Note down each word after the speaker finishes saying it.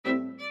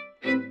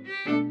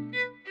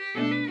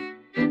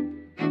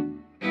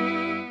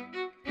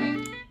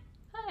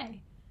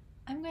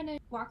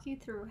walk you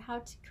through how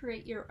to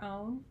create your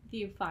own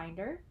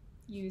viewfinder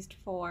used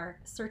for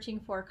searching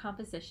for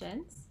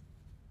compositions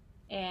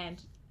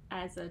and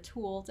as a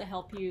tool to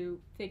help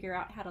you figure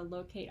out how to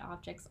locate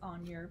objects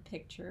on your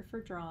picture for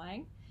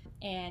drawing.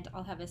 And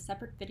I'll have a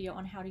separate video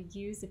on how to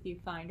use a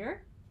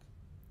viewfinder.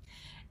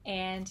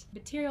 And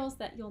materials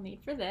that you'll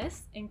need for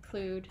this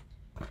include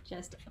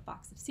just a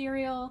box of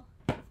cereal,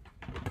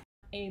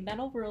 a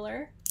metal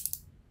ruler,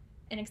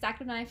 an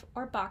X-acto knife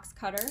or box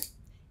cutter,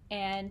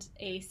 and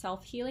a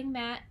self-healing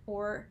mat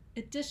or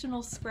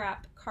additional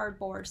scrap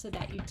cardboard so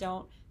that you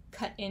don't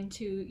cut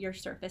into your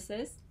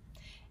surfaces,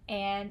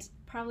 and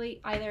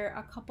probably either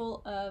a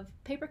couple of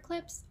paper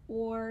clips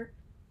or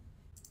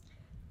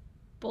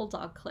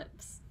bulldog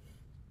clips.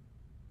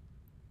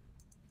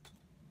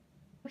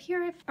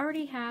 Here I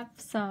already have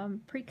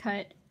some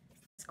pre-cut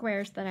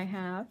squares that I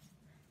have.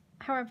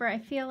 However, I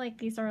feel like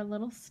these are a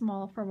little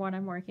small for what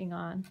I'm working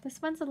on.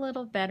 This one's a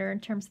little better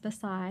in terms of the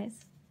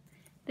size.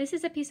 This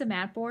is a piece of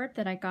mat board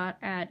that I got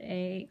at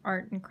a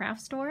art and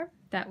craft store.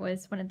 That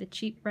was one of the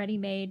cheap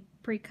ready-made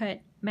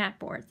pre-cut mat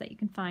boards that you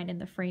can find in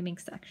the framing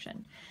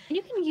section. And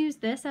you can use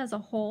this as a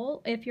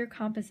whole if your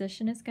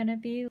composition is going to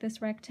be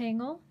this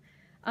rectangle.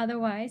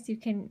 Otherwise, you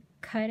can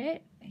cut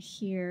it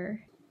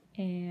here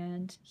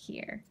and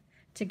here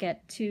to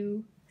get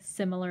two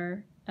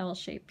similar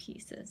L-shaped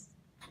pieces.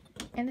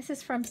 And this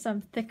is from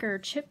some thicker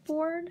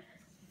chipboard.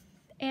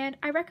 And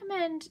I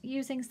recommend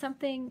using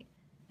something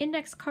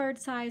index card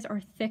size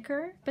or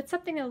thicker, but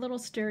something a little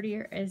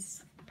sturdier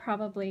is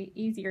probably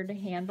easier to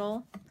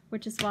handle,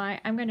 which is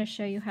why I'm going to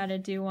show you how to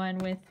do one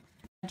with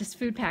just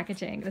food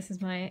packaging. This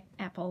is my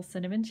apple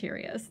cinnamon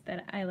Cheerios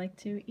that I like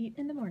to eat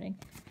in the morning.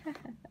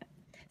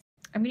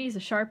 I'm going to use a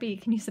Sharpie. You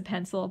can use a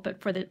pencil,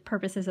 but for the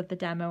purposes of the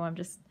demo, I'm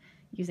just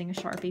using a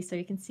Sharpie so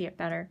you can see it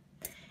better.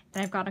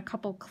 And I've got a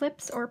couple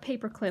clips or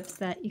paper clips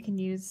that you can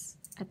use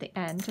at the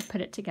end to put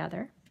it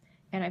together.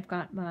 And I've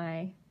got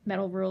my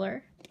metal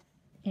ruler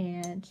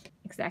and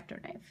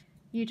X-acto knife.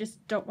 You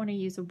just don't want to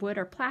use a wood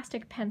or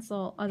plastic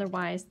pencil,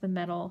 otherwise the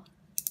metal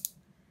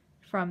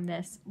from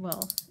this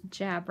will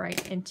jab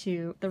right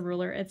into the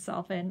ruler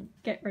itself and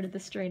get rid of the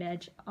straight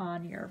edge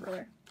on your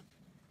ruler.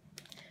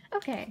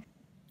 Okay,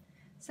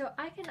 so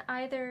I can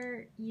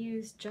either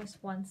use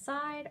just one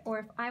side, or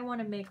if I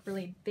want to make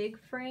really big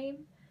frame,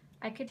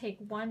 I could take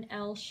one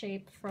L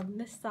shape from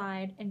this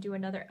side and do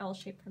another L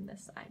shape from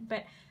this side.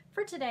 But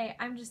for today,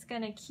 I'm just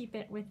going to keep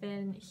it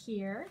within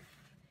here.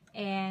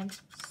 And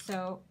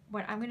so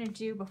what I'm going to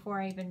do before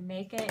I even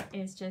make it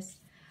is just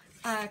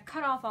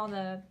cut off all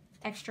the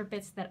extra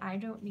bits that I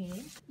don't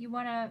need. You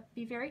want to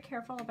be very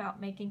careful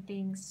about making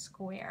things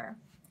square.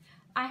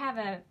 I have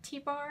a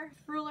T-bar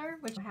ruler,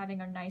 which having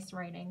a nice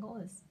right angle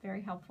is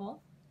very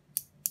helpful.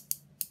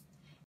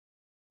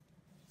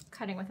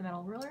 Cutting with a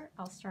metal ruler,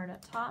 I'll start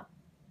at top.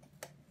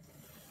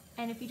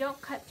 And if you don't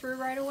cut through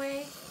right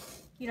away,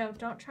 you know,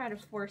 don't try to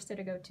force it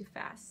to go too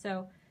fast.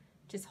 So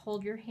just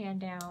hold your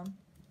hand down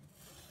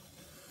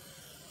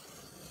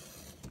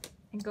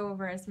and go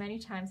over as many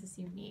times as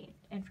you need.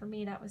 And for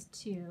me, that was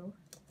 2.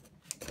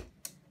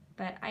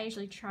 But I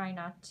usually try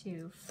not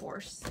to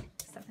force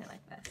something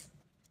like this.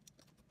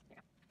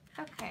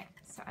 Yeah. Okay,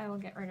 so I will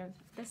get rid of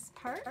this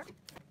part.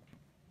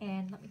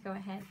 And let me go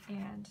ahead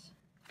and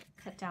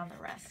cut down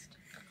the rest.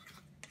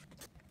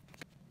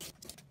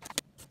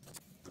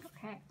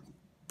 Okay.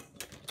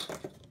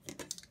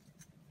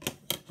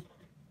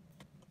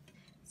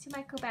 So you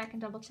might go back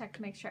and double check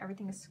to make sure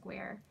everything is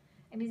square.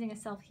 I'm using a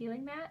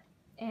self-healing mat.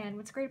 And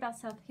what's great about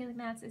self-healing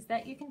mats is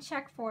that you can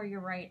check for your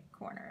right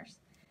corners.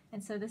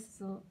 And so this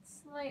is a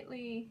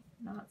slightly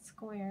not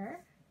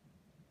square.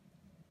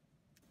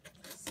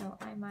 So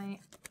I might,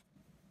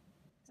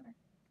 okay.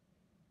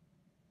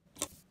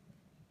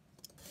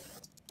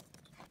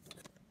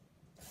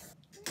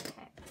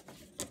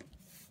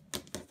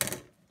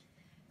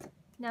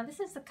 Now this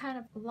is a kind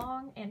of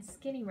long and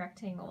skinny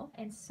rectangle.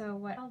 And so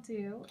what I'll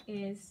do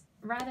is,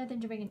 rather than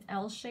doing an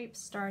L shape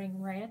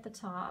starting right at the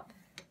top,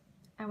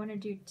 I want to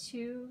do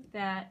 2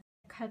 that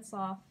cuts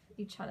off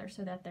each other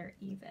so that they're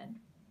even.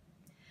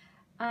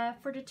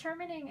 For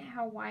determining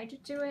how wide to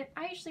do it,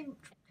 I usually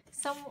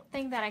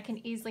something that I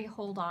can easily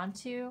hold on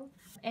to.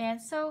 And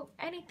so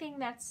anything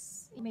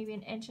that's maybe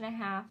 1.5 inches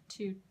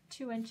to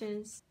 2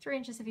 inches, 3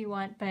 inches if you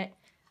want, but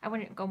I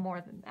wouldn't go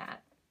more than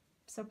that.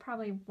 So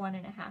probably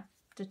 1.5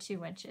 to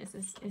 2 inches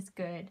is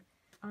good.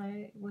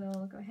 I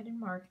will go ahead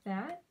and mark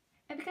that.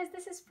 And because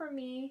this is for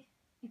me,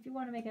 if you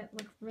want to make it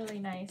look really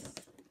nice,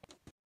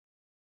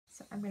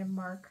 so I'm going to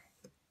mark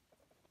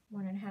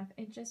 1.5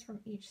 inches from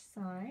each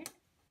side.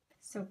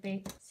 So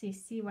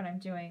see what I'm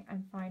doing.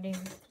 I'm finding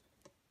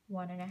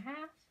 1.5,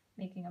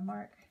 making a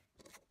mark,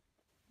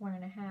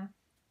 1.5,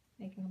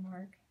 making a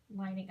mark,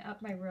 lining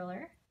up my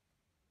ruler,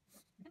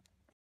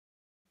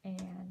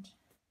 and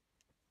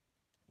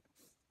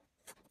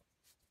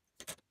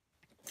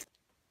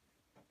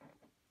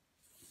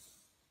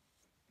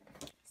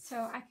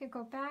so I could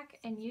go back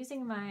and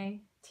using my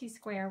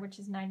T-square, which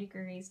is 90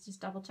 degrees,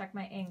 just double check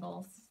my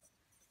angles.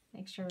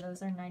 Make sure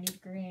those are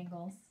 90-degree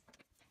angles.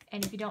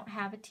 And if you don't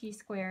have a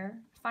T-square,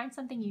 find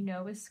something you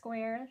know is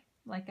square,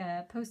 like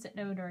a post-it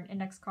note or an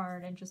index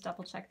card, and just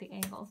double check the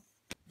angle.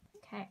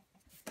 Okay,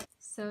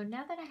 so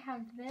now that I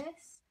have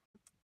this,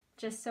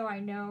 just so I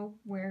know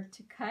where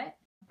to cut,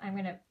 I'm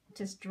gonna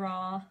just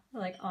draw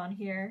like on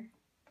here,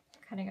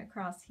 cutting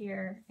across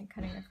here and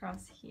cutting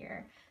across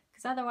here,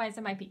 because otherwise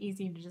it might be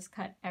easy to just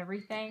cut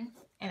everything,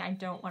 and I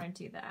don't want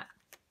to do that.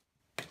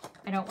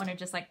 I don't want to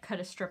just like cut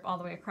a strip all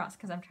the way across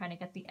because I'm trying to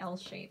get the L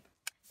shape.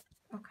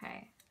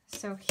 Okay,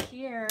 so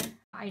here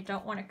I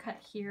don't want to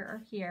cut here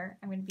or here.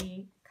 I'm going to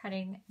be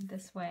cutting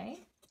this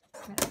way.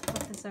 I'm going to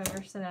flip this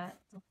over so that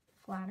it's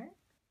flatter.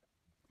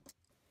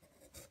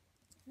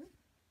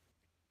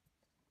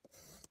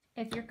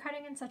 If you're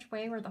cutting in such a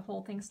way where the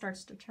whole thing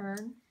starts to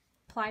turn,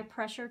 apply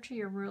pressure to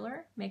your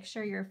ruler. Make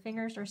sure your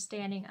fingers are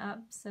standing up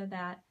so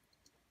that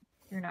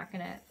you're not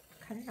going to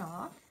cut it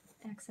off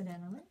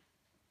accidentally.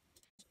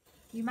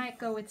 You might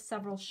go with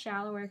several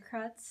shallower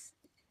cuts,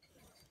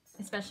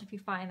 especially if you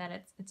find that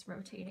it's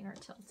rotating or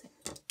tilting.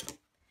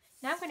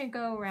 Now I'm going to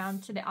go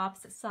around to the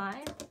opposite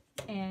side,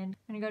 and I'm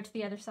going to go to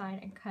the other side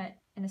and cut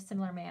in a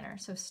similar manner.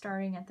 So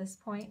starting at this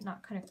point,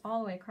 not cutting all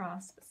the way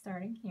across, but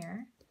starting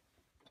here,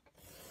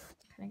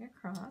 cutting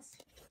across.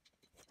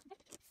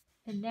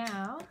 And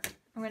now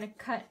I'm going to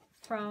cut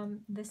from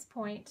this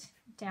point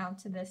down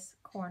to this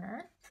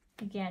corner.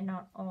 Again,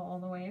 not all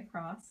the way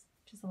across,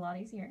 which is a lot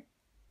easier.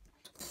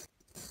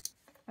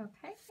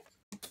 Okay,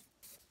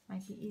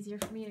 might be easier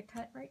for me to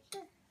cut right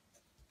here.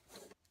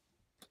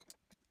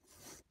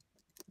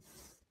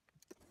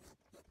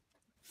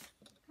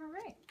 All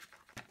right,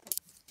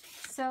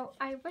 so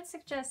I would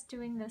suggest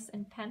doing this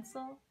in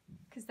pencil,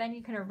 because then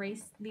you can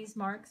erase these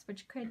marks,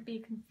 which could be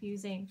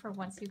confusing for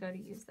once you go to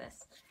use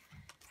this.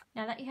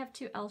 Now that you have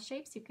two L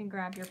shapes, you can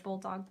grab your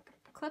bulldog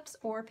clips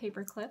or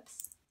paper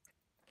clips,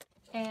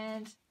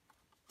 and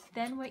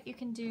then what you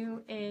can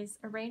do is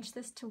arrange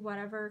this to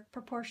whatever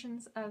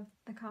proportions of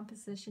the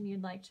composition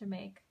you'd like to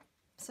make.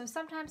 So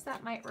sometimes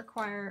that might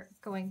require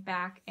going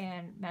back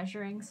and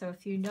measuring. So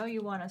if you know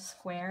you want a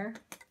square,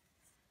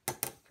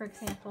 for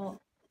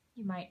example,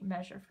 you might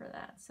measure for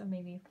that. So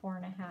maybe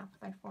 4.5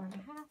 by 4.5.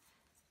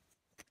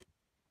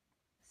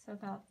 So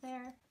about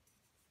there.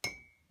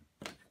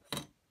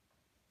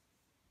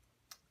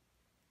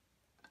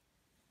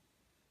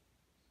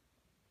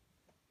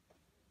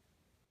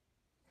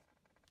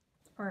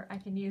 Or I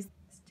can use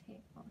this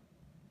table.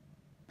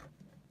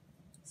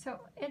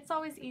 So it's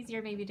always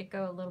easier maybe to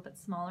go a little bit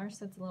smaller,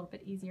 so it's a little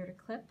bit easier to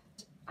clip.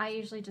 I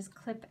usually just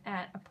clip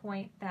at a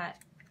point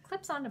that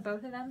clips onto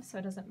both of them so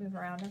it doesn't move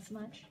around as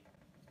much.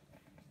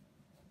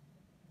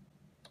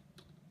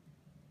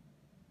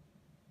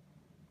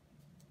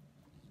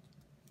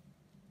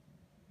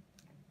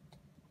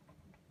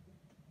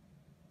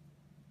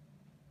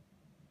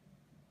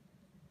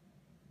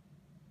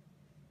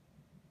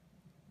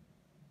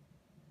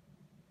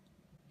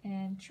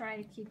 And try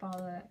to keep all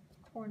the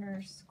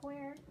corners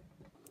square.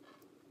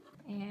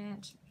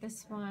 And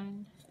this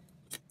one,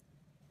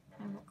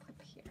 I will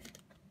clip here.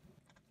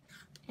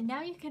 And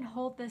now you can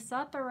hold this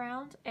up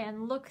around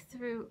and look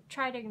through,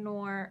 try to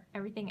ignore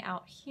everything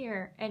out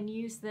here and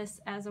use this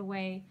as a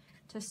way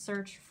to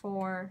search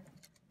for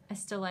a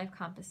still life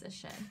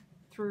composition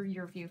through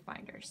your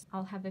viewfinders.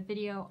 I'll have a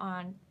video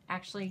on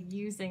actually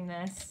using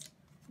this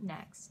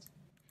next.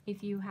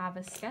 If you have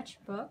a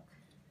sketchbook,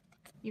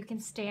 you can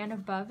stand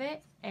above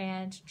it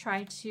and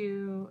try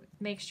to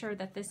make sure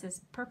that this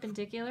is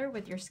perpendicular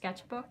with your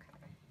sketchbook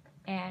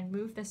and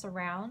move this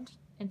around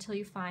until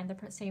you find the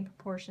same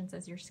proportions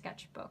as your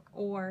sketchbook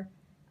or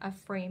a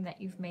frame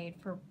that you've made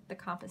for the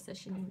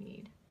composition you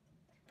need.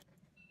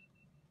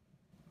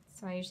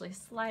 So I usually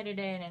slide it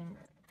in, and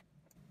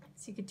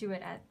so you could do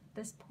it at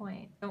this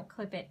point. Don't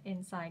clip it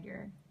inside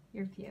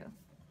your view.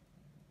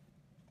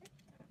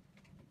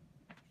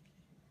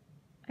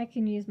 I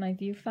can use my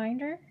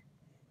viewfinder,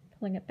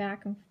 pulling it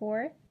back and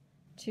forth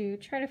to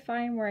try to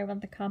find where I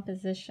want the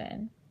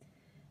composition.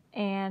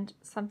 And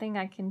something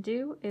I can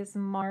do is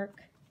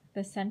mark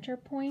the center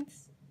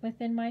points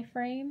within my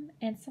frame,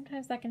 and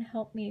sometimes that can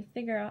help me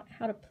figure out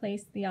how to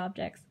place the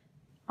objects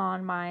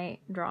on my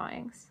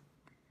drawings.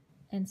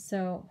 And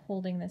so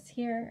holding this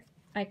here,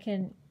 I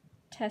can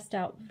test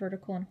out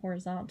vertical and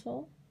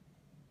horizontal,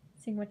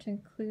 seeing what to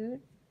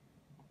include.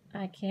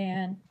 I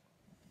can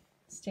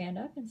stand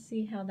up and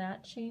see how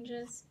that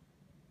changes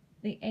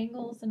the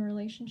angles and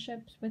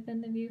relationships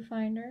within the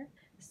viewfinder.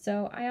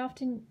 So I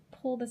often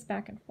pull this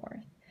back and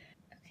forth.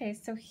 Okay,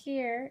 so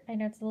here, I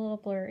know it's a little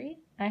blurry.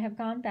 I have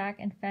gone back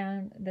and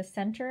found the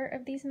center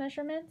of these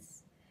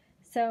measurements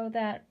so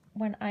that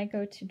when I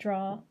go to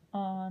draw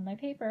on my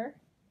paper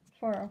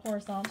for a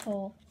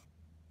horizontal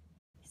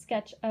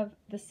sketch of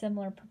the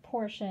similar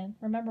proportion,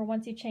 remember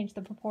once you change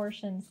the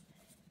proportions,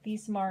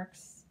 these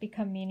marks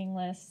become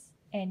meaningless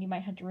and you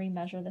might have to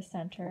remeasure the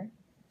center.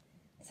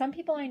 Some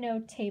people I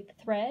know tape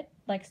thread,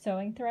 like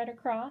sewing thread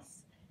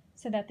across,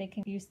 so that they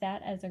can use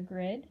that as a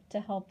grid to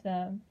help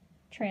them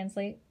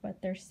translate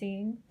what they're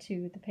seeing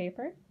to the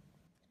paper.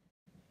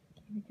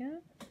 Here we go.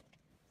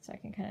 So I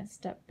can kind of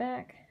step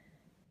back.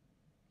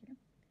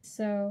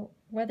 So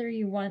whether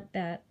you want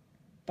that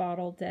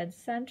bottle dead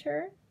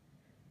center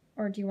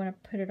or do you want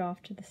to put it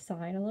off to the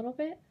side a little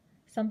bit?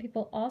 Some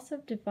people also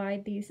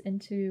divide these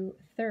into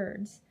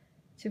thirds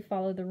to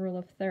follow the rule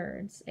of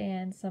thirds,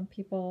 and some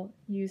people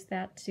use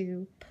that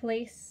to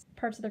place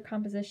parts of their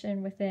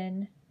composition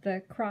within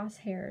the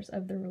crosshairs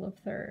of the rule of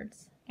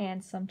thirds.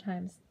 And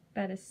sometimes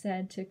that is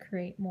said to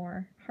create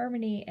more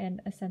harmony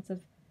and a sense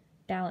of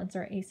balance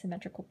or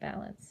asymmetrical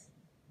balance.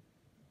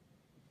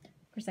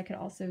 Of course, I could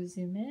also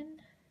zoom in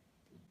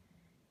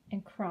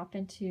and crop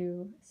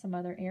into some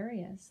other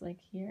areas like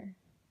here,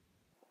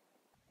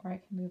 or I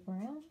can move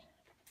around.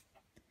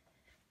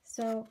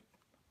 So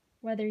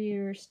whether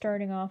you're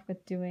starting off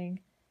with doing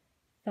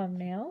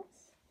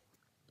thumbnails,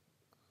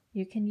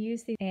 you can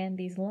use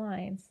these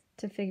lines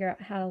to figure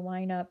out how to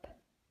line up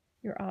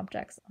your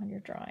objects on your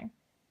drawing.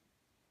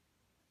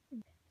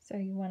 So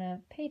you want to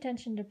pay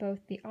attention to both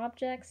the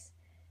objects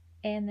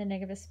and the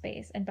negative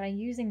space, and by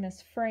using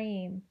this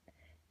frame,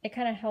 it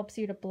kind of helps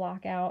you to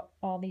block out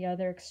all the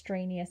other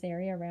extraneous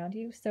area around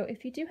you. So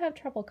if you do have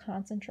trouble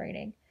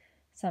concentrating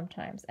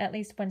sometimes, at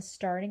least when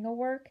starting a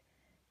work,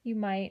 you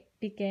might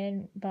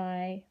begin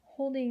by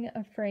holding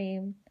a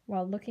frame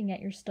while looking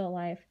at your still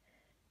life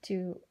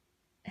to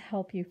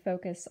help you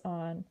focus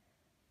on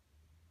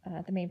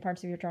the main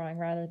parts of your drawing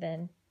rather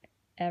than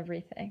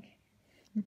everything.